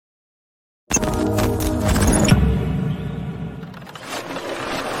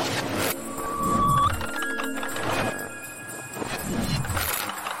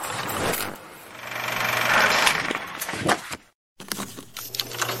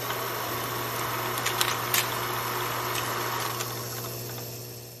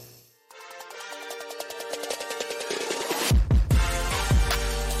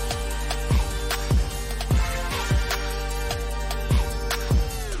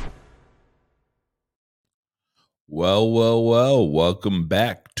Well. Welcome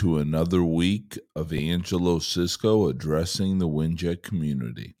back to another week of Angelo Sisco addressing the WINJECT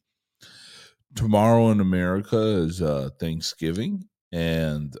community. Tomorrow in America is Thanksgiving,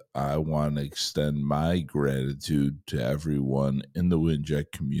 and I want to extend my gratitude to everyone in the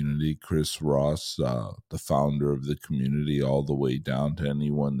WINJECT community. Chris Ross, the founder of the community, all the way down to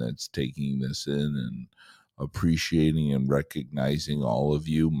anyone that's taking this in and appreciating and recognizing all of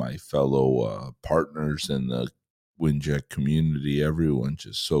you, my fellow partners in the WINJECT community. Everyone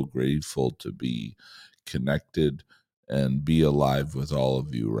just so grateful to be connected and be alive with all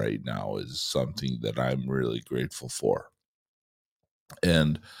of you right now is something that I'm really grateful for.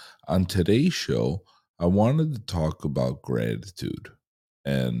 And on today's show, I wanted to talk about gratitude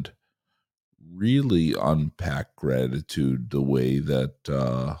and really unpack gratitude the way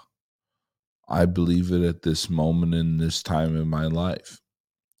that I believe it at this moment in this time in my life.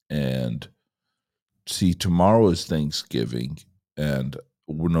 And see, tomorrow is Thanksgiving, and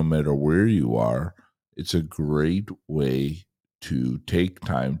no matter where you are, it's a great way to take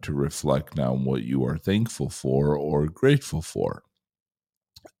time to reflect on what you are thankful for or grateful for.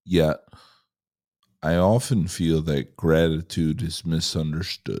 Yet, I often feel that gratitude is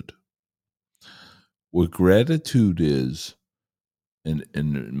misunderstood. What gratitude is,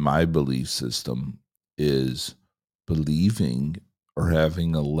 in my belief system, is believing or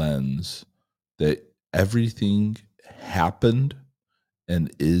having a lens that everything happened and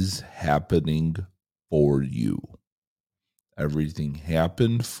is happening for you. Everything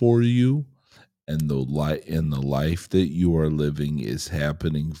happened for you, and the life that you are living is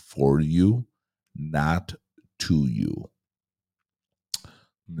happening for you, not to you.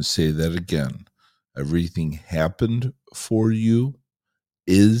 I'm going to say that again. Everything happened for you,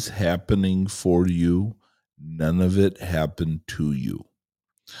 is happening for you. None of it happened to you.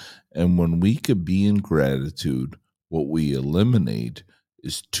 And when we could be in gratitude, what we eliminate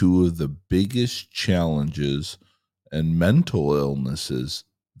is two of the biggest challenges and mental illnesses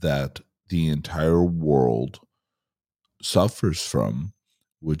that the entire world suffers from,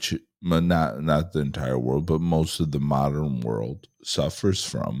 which not the entire world, but most of the modern world suffers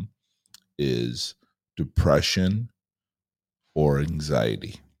from, is depression or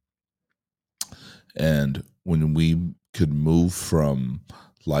anxiety. And when we could move from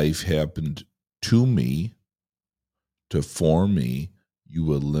life happened to me to for me,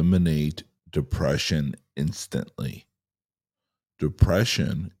 you eliminate depression instantly.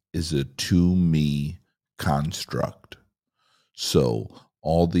 Depression is a to me construct. So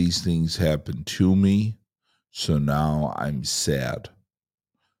all these things happen to me, so now I'm sad.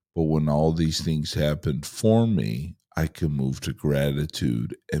 But when all these things happen for me, I can move to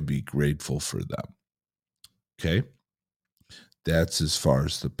gratitude and be grateful for them. Okay? That's as far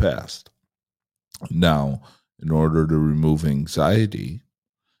as the past. Now, in order to remove anxiety,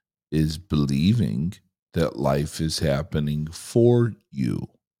 is believing that life is happening for you.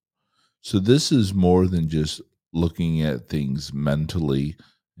 So, this is more than just looking at things mentally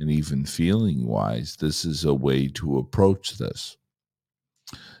and even feeling wise. This is a way to approach this.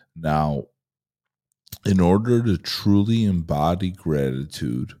 Now, in order to truly embody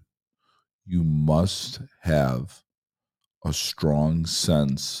gratitude, you must have a strong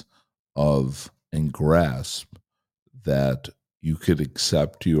sense of and grasp that you could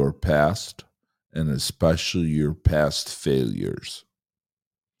accept your past and especially your past failures.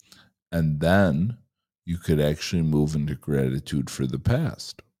 And then you could actually move into gratitude for the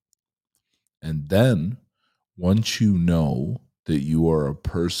past. And then once you know that you are a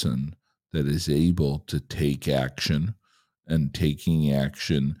person that is able to take action, and taking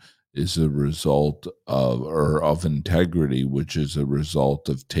action is a result of integrity, which is a result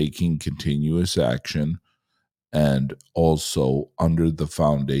of taking continuous action, and also under the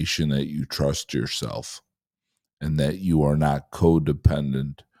foundation that you trust yourself and that you are not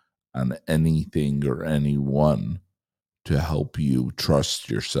codependent on anything or anyone to help you trust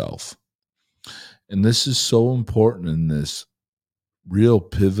yourself. And this is so important in this real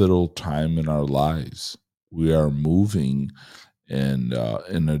pivotal time in our lives. We are moving in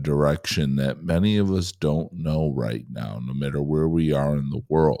a direction that many of us don't know right now, no matter where we are in the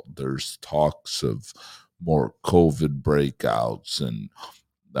world. There's talks of more COVID breakouts and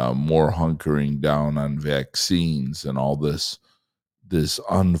more hunkering down on vaccines and all this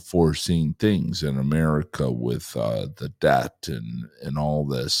unforeseen things in America with the debt and all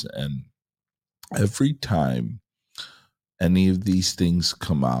this. And every time any of these things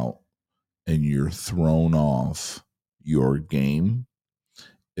come out and you're thrown off your game,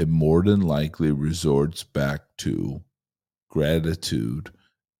 it more than likely resorts back to gratitude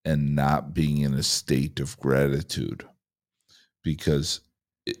and not being in a state of gratitude, because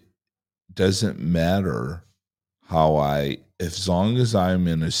it doesn't matter as long as I'm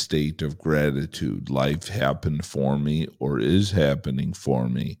in a state of gratitude, life happened for me or is happening for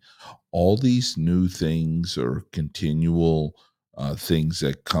me. All these new things or continual things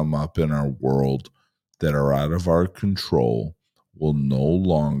that come up in our world that are out of our control will no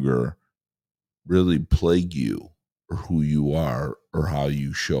longer really plague you or who you are or how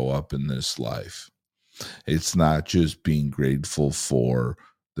you show up in this life. It's not just being grateful for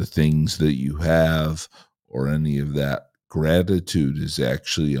the things that you have or any of that. Gratitude is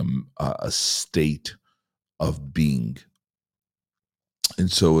actually a state of being.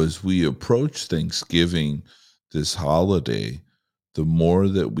 And so as we approach Thanksgiving, this holiday, the more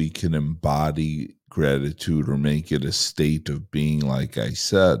that we can embody gratitude or make it a state of being, like I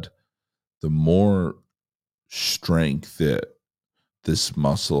said, the more strength that this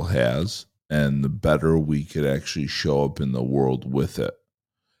muscle has, and the better we could actually show up in the world with it.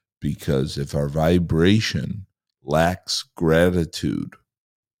 Because if our vibration lacks gratitude,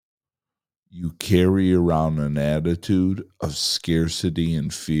 you carry around an attitude of scarcity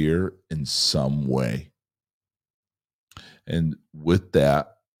and fear in some way. And with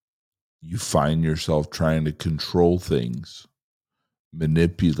that, you find yourself trying to control things,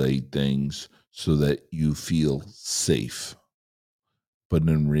 manipulate things so that you feel safe. But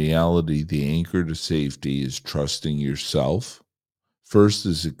in reality, the anchor to safety is trusting yourself. First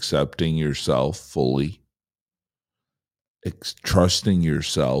is accepting yourself fully, trusting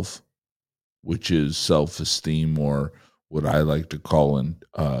yourself, which is self-esteem, or what I like to call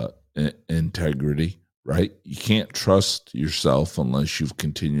integrity, right? You can't trust yourself unless you've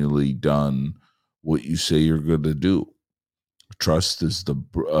continually done what you say you're going to do. Trust is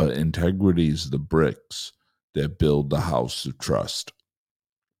integrity is the bricks that build the house of trust.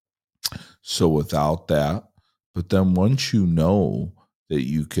 So without that, but then once you know that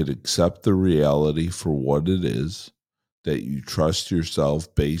you could accept the reality for what it is, that you trust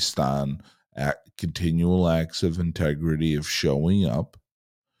yourself based on continual acts of integrity of showing up,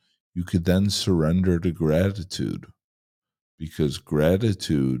 you could then surrender to gratitude, because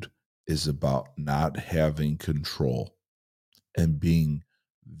gratitude is about not having control and being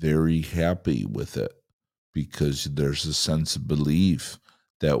very happy with it, because there's a sense of belief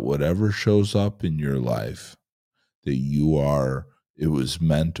that whatever shows up in your life, that it was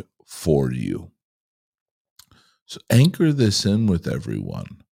meant for you. So anchor this in with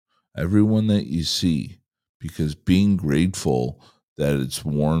everyone that you see, because being grateful that it's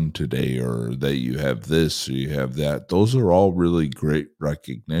warm today, or that you have this or you have that, those are all really great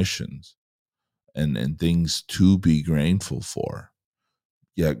recognitions and things to be grateful for.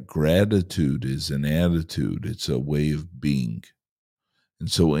 Yet gratitude is an attitude, it's a way of being.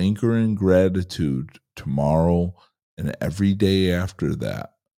 And so anchor in gratitude tomorrow and every day after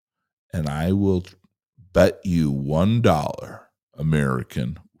that. And I will bet you $1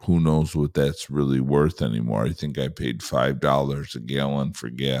 American. Who knows what that's really worth anymore? I think I paid $5 a gallon for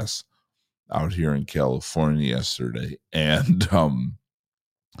gas out here in California yesterday. And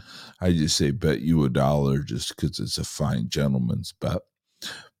I just say bet you $1 just because it's a fine gentleman's bet.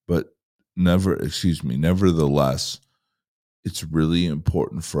 But nevertheless, it's really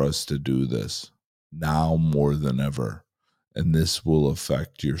important for us to do this now more than ever. And this will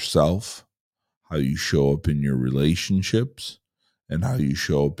affect yourself, how you show up in your relationships, and how you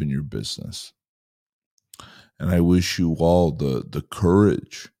show up in your business. And I wish you all the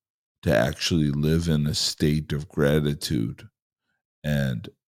courage to actually live in a state of gratitude and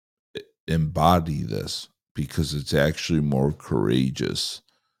embody this, because it's actually more courageous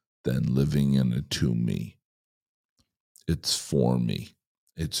than living in a to me. It's for me.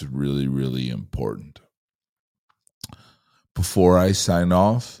 It's really, really important. Before I sign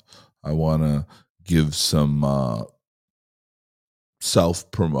off, I want to give some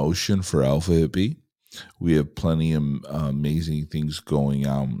self-promotion for Alpha Hippie. We have plenty of amazing things going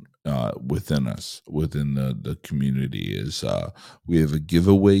on within the community. We have a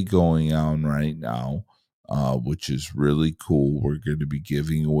giveaway going on right now, which is really cool. We're going to be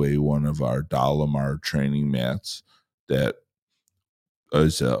giving away one of our Dalamar training mats that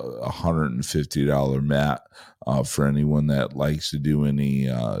is a $150 mat for anyone that likes to do any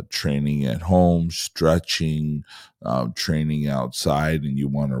training at home, stretching, training outside, and you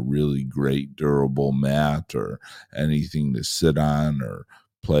want a really great durable mat or anything to sit on or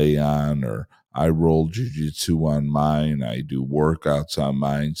play on. Or I roll jiu-jitsu on mine. I do workouts on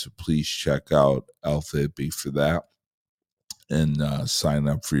mine. So please check out Alpha Hippie for that and sign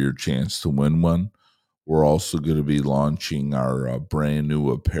up for your chance to win one. We're also going to be launching our brand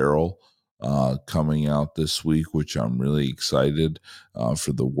new apparel coming out this week, which I'm really excited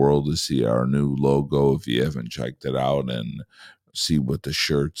for the world to see our new logo. If you haven't checked it out and see what the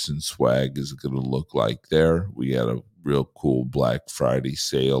shirts and swag is going to look like there, we got a real cool Black Friday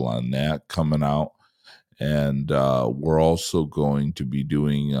sale on that coming out. And we're also going to be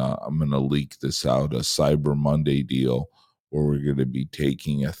doing, I'm going to leak this out, a Cyber Monday deal where we're going to be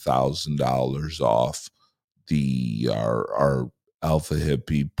taking $1,000 off our Alpha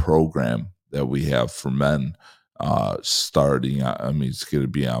Hippie program that we have for men starting. I mean, it's going to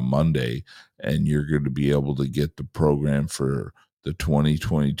be on Monday, and you're going to be able to get the program for the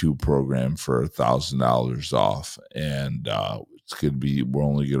 2022 program for $1,000 off. And it's going to be, we're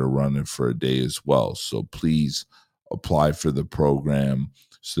only going to run it for a day as well. So please apply for the program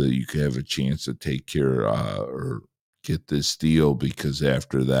so that you can have a chance to take care or get this deal, because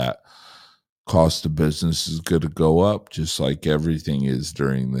after that, cost of business is going to go up just like everything is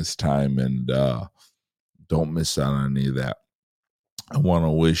during this time. And don't miss out on any of that. I want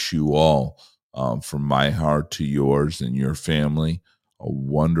to wish you all, from my heart to yours and your family, a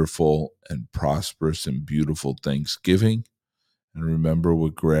wonderful and prosperous and beautiful Thanksgiving. And remember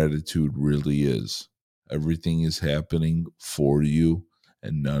what gratitude really is. Everything is happening for you,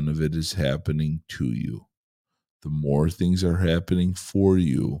 and none of it is happening to you. The more things are happening for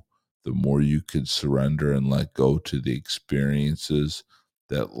you, the more you could surrender and let go to the experiences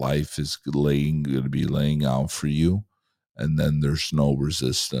that life is going to be laying out for you. And then there's no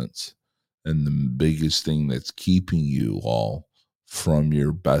resistance. And the biggest thing that's keeping you all from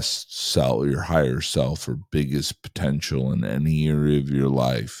your best self, your higher self, or biggest potential in any area of your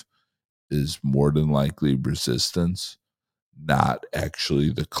life is more than likely resistance, not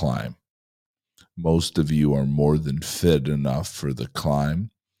actually the climb. Most of you are more than fit enough for the climb.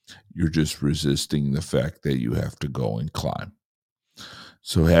 You're just resisting the fact that you have to go and climb.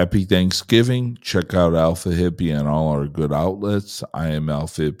 So happy Thanksgiving. Check out Alpha Hippie on all our good outlets. I am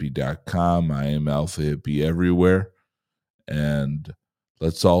alphahippie.com. I am Alpha Hippie everywhere. And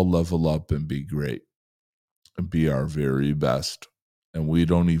let's all level up and be great and be our very best. And we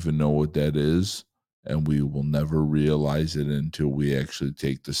don't even know what that is. And we will never realize it until we actually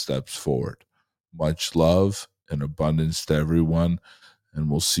take the steps forward. Much love and abundance to everyone. And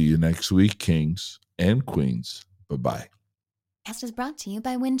we'll see you next week, kings and queens. Bye-bye. Podcast is brought to you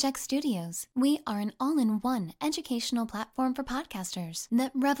by WINJECT Studios. We are an all-in-one educational platform for podcasters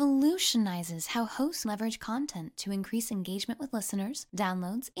that revolutionizes how hosts leverage content to increase engagement with listeners,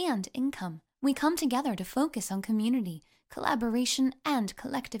 downloads, and income. We come together to focus on community, collaboration, and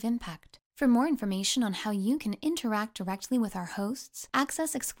collective impact. For more information on how you can interact directly with our hosts,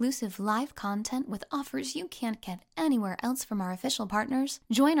 access exclusive live content with offers you can't get anywhere else from our official partners,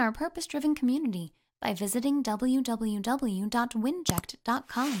 join our purpose-driven community by visiting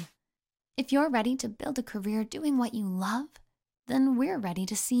www.winject.com. If you're ready to build a career doing what you love, then we're ready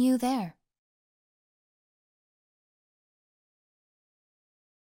to see you there.